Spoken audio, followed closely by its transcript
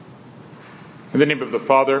In the name of the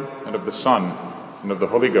Father, and of the Son, and of the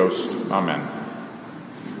Holy Ghost. Amen.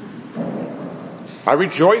 I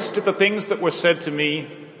rejoiced at the things that were said to me,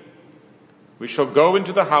 "We shall go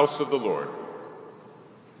into the house of the Lord."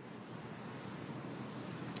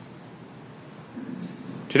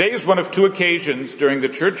 Today is one of two occasions during the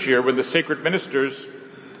church year when the sacred ministers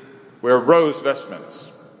wear rose vestments,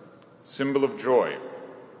 symbol of joy.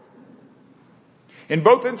 In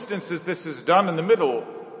both instances, this is done in the middle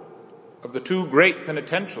of the two great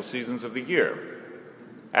penitential seasons of the year,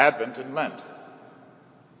 Advent and Lent.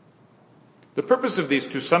 The purpose of these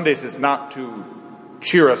two Sundays is not to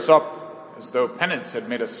cheer us up as though penance had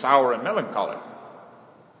made us sour and melancholic.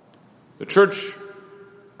 The Church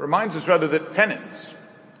reminds us rather that penance,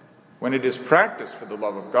 when it is practiced for the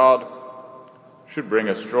love of God, should bring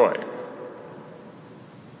us joy.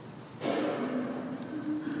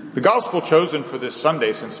 The gospel chosen for this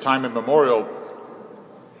Sunday since time immemorial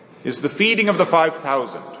is the feeding of the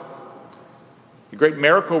 5,000, the great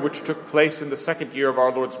miracle which took place in the second year of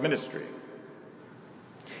our Lord's ministry.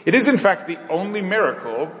 It is in fact the only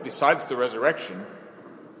miracle, besides the resurrection,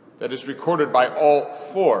 that is recorded by all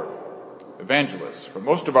four evangelists. For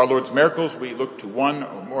most of our Lord's miracles, we look to one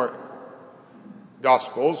or more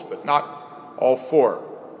gospels, but not all four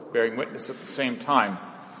bearing witness at the same time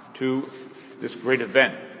to this great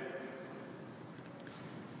event.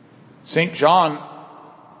 St. John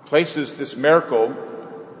places this miracle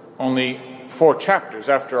only 4 chapters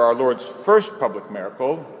after our Lord's first public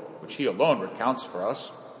miracle, which he alone recounts for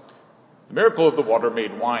us, the miracle of the water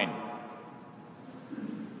made wine.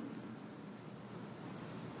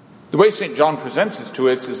 The way St. John presents it to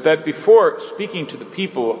us is that before speaking to the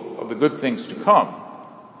people of the good things to come,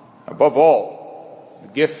 above all,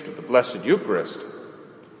 the gift of the Blessed Eucharist,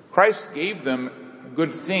 Christ gave them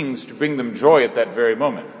good things to bring them joy at that very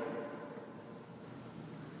moment.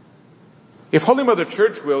 If Holy Mother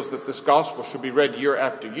Church wills that this gospel should be read year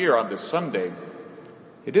after year on this Sunday,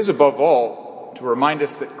 it is above all to remind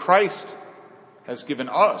us that Christ has given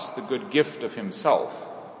us the good gift of himself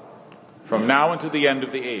from now until the end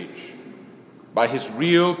of the age by his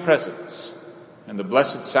real presence in the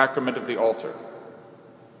blessed sacrament of the altar,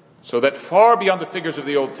 so that far beyond the figures of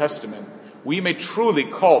the Old Testament, we may truly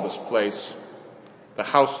call this place the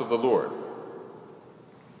house of the Lord.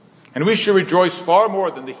 And we should rejoice far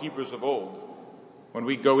more than the Hebrews of old when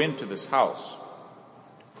we go into this house,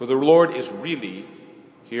 for the Lord is really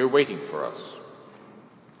here waiting for us.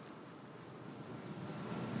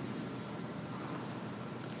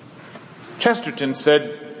 Chesterton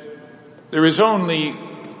said, "There is only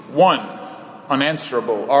one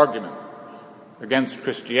unanswerable argument against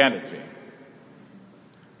Christianity: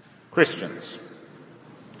 Christians."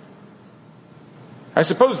 I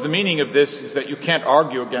suppose the meaning of this is that you can't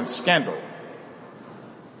argue against scandal.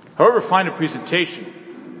 However fine a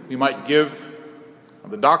presentation we might give on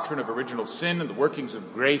the doctrine of original sin and the workings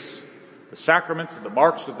of grace, the sacraments and the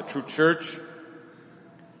marks of the true church,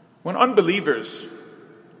 when unbelievers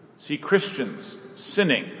see Christians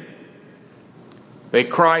sinning, they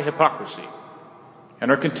cry hypocrisy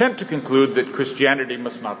and are content to conclude that Christianity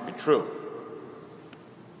must not be true.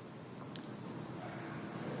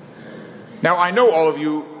 Now, I know all of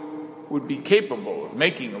you would be capable of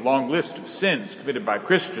making a long list of sins committed by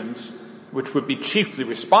Christians which would be chiefly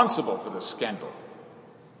responsible for this scandal,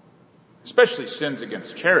 especially sins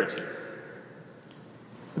against charity.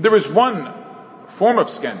 But there is one form of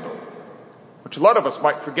scandal which a lot of us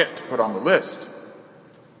might forget to put on the list.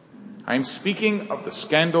 I am speaking of the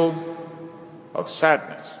scandal of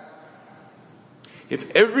sadness. If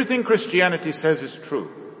everything Christianity says is true,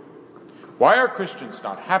 why are Christians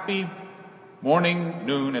not happy morning,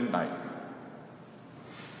 noon, and night?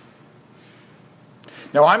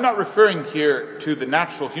 Now, I'm not referring here to the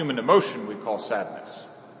natural human emotion we call sadness.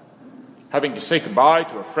 Having to say goodbye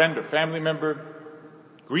to a friend or family member,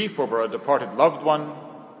 grief over a departed loved one,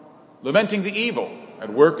 lamenting the evil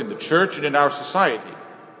at work in the church and in our society.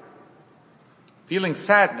 Feeling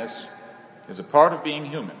sadness is a part of being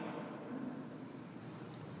human.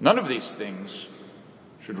 None of these things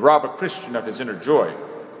should rob a Christian of his inner joy.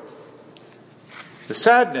 The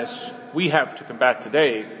sadness we have to combat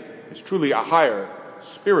today is truly a higher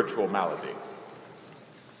spiritual malady.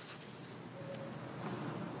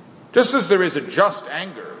 Just as there is a just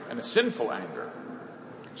anger and a sinful anger,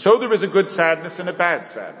 so there is a good sadness and a bad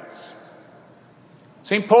sadness.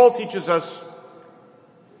 St. Paul teaches us,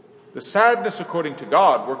 "The sadness according to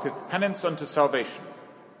God worketh penance unto salvation,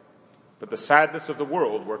 but the sadness of the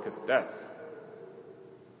world worketh death."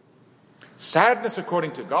 Sadness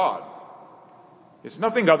according to God is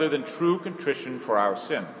nothing other than true contrition for our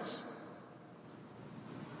sins.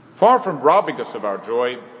 Far from robbing us of our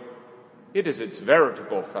joy, it is its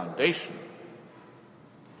veritable foundation.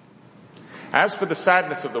 As for the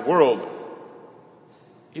sadness of the world,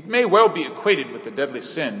 it may well be equated with the deadly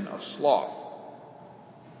sin of sloth.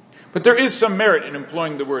 But there is some merit in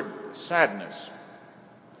employing the word sadness.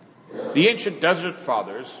 The ancient desert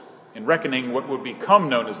fathers, in reckoning what would become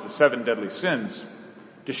known as the 7 deadly sins,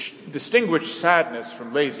 distinguished sadness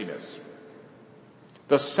from laziness.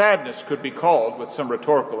 Thus sadness could be called, with some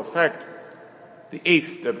rhetorical effect, the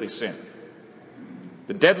 8th deadly sin,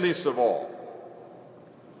 the deadliest of all,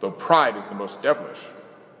 though pride is the most devilish.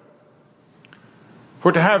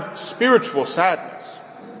 For to have spiritual sadness,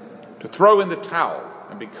 to throw in the towel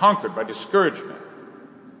and be conquered by discouragement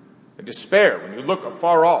and despair when you look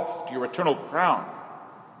afar off to your eternal crown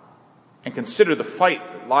and consider the fight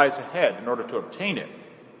that lies ahead in order to obtain it,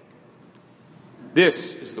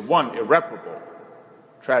 this is the one irreparable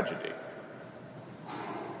tragedy.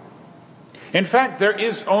 In fact, there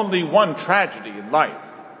is only one tragedy in life: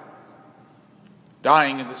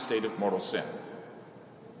 dying in the state of mortal sin.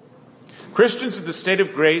 Christians in the state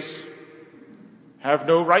of grace have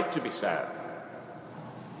no right to be sad.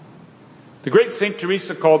 The great Saint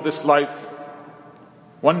Teresa called this life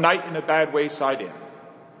one night in a bad wayside inn.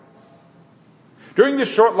 During this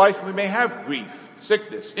short life we may have grief,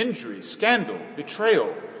 sickness, injury, scandal,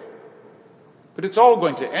 betrayal, but it's all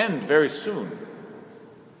going to end very soon.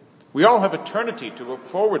 We all have eternity to look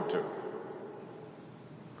forward to.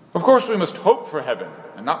 Of course, we must hope for heaven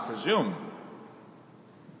and not presume.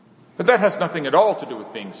 But that has nothing at all to do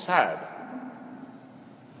with being sad.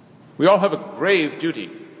 We all have a grave duty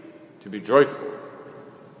to be joyful.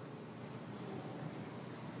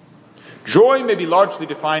 Joy may be largely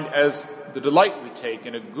defined as the delight we take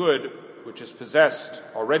in a good which is possessed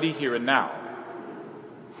already here and now.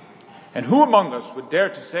 And who among us would dare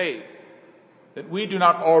to say that we do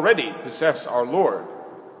not already possess our Lord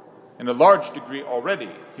in a large degree already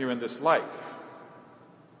here in this life?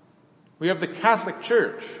 We have the Catholic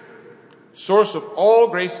Church, source of all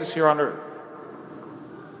graces here on earth.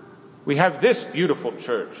 We have this beautiful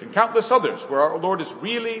church and countless others where our Lord is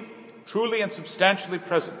really, truly, and substantially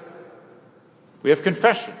present. We have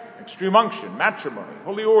confession, extreme unction, matrimony,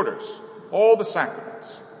 holy orders, all the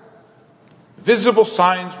sacraments, visible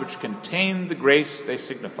signs which contain the grace they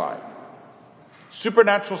signify,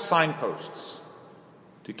 supernatural signposts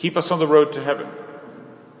to keep us on the road to heaven.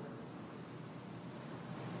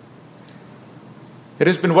 It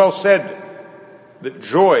has been well said that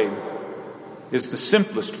joy is the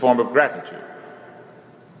simplest form of gratitude.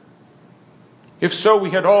 If so,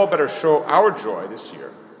 we had all better show our joy this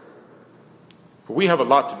year, for we have a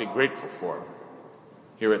lot to be grateful for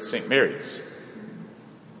here at St. Mary's.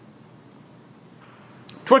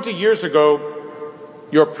 20 years ago,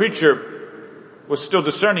 your preacher was still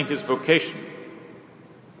discerning his vocation.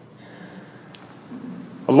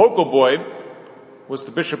 A local boy was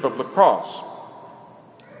the Bishop of La Crosse,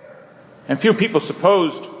 and few people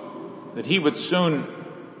supposed that he would soon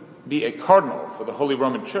be a cardinal for the Holy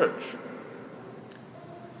Roman Church.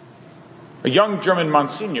 A young German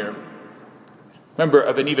Monsignor, member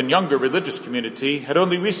of an even younger religious community, had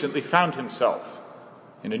only recently found himself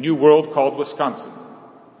in a new world called Wisconsin.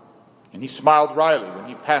 And he smiled wryly when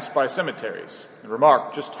he passed by cemeteries and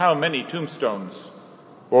remarked just how many tombstones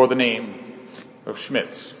bore the name of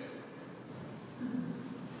Schmitz.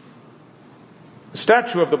 The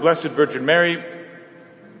statue of the Blessed Virgin Mary,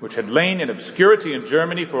 which had lain in obscurity in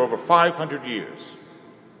Germany for over 500 years,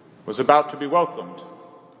 was about to be welcomed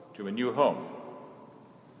to a new home.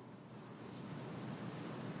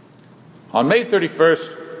 On May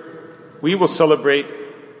 31st, we will celebrate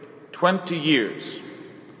 20 years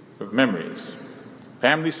of memories,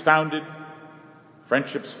 families founded,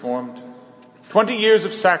 friendships formed, 20 years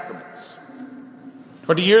of sacraments,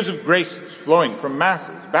 20 years of graces flowing from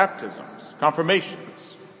masses, baptisms,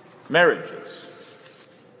 confirmations, marriages,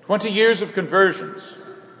 20 years of conversions,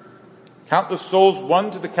 countless souls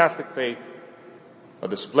won to the Catholic faith by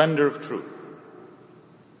the splendor of truth,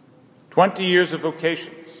 20 years of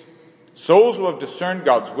vocations, souls who have discerned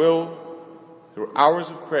God's will through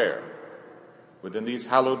hours of prayer within these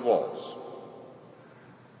hallowed walls.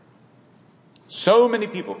 So many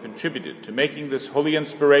people contributed to making this holy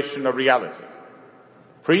inspiration a reality.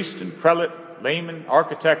 Priest and prelate, layman,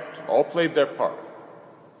 architect, all played their part.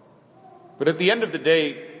 But at the end of the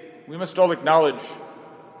day, we must all acknowledge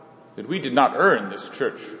that we did not earn this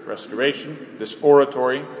church restoration, this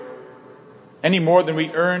oratory, any more than we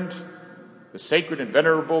earned the sacred and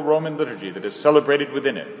venerable Roman liturgy that is celebrated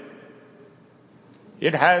within it.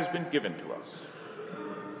 It has been given to us.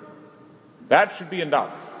 That should be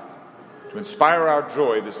enough to inspire our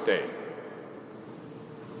joy this day.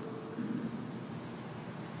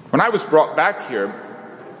 When I was brought back here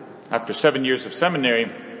after 7 years of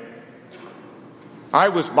seminary, I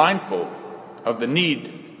was mindful of the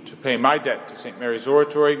need to pay my debt to St. Mary's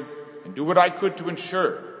Oratory and do what I could to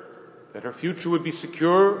ensure that her future would be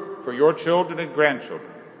secure for your children and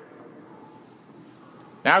grandchildren.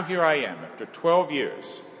 Now here I am, after 12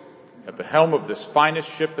 years, at the helm of this finest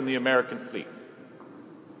ship in the American fleet.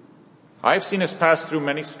 I have seen us pass through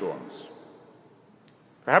many storms.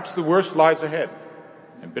 Perhaps the worst lies ahead,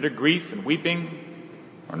 and bitter grief and weeping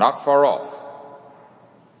are not far off.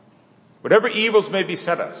 Whatever evils may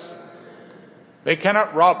beset us, they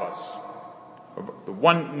cannot rob us of the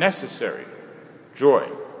one necessary joy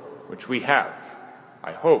which we have,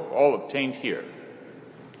 I hope, all obtained here,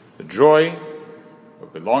 the joy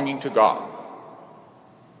of belonging to God.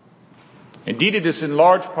 Indeed, it is in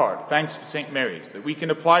large part thanks to St. Mary's that we can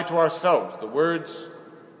apply to ourselves the words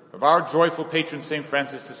of our joyful patron St.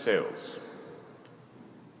 Francis de Sales.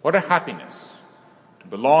 What a happiness to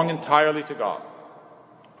belong entirely to God.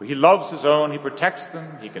 For he loves his own, he protects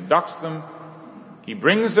them, he conducts them, he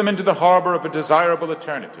brings them into the harbor of a desirable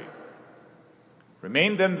eternity.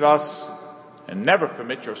 Remain then thus, and never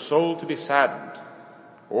permit your soul to be saddened,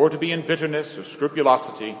 or to be in bitterness or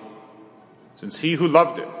scrupulosity, since he who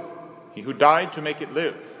loved it, he who died to make it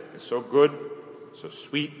live, is so good, so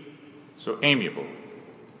sweet, so amiable.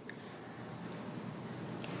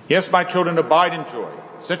 Yes, my children, abide in joy.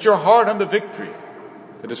 Set your heart on the victory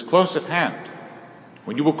that is close at hand,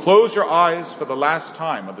 when you will close your eyes for the last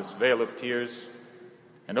time on this vale of tears,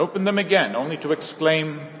 and open them again only to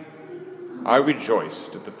exclaim, I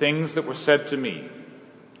rejoiced at the things that were said to me.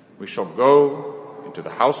 We shall go into the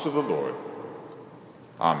house of the Lord.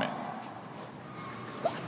 Amen.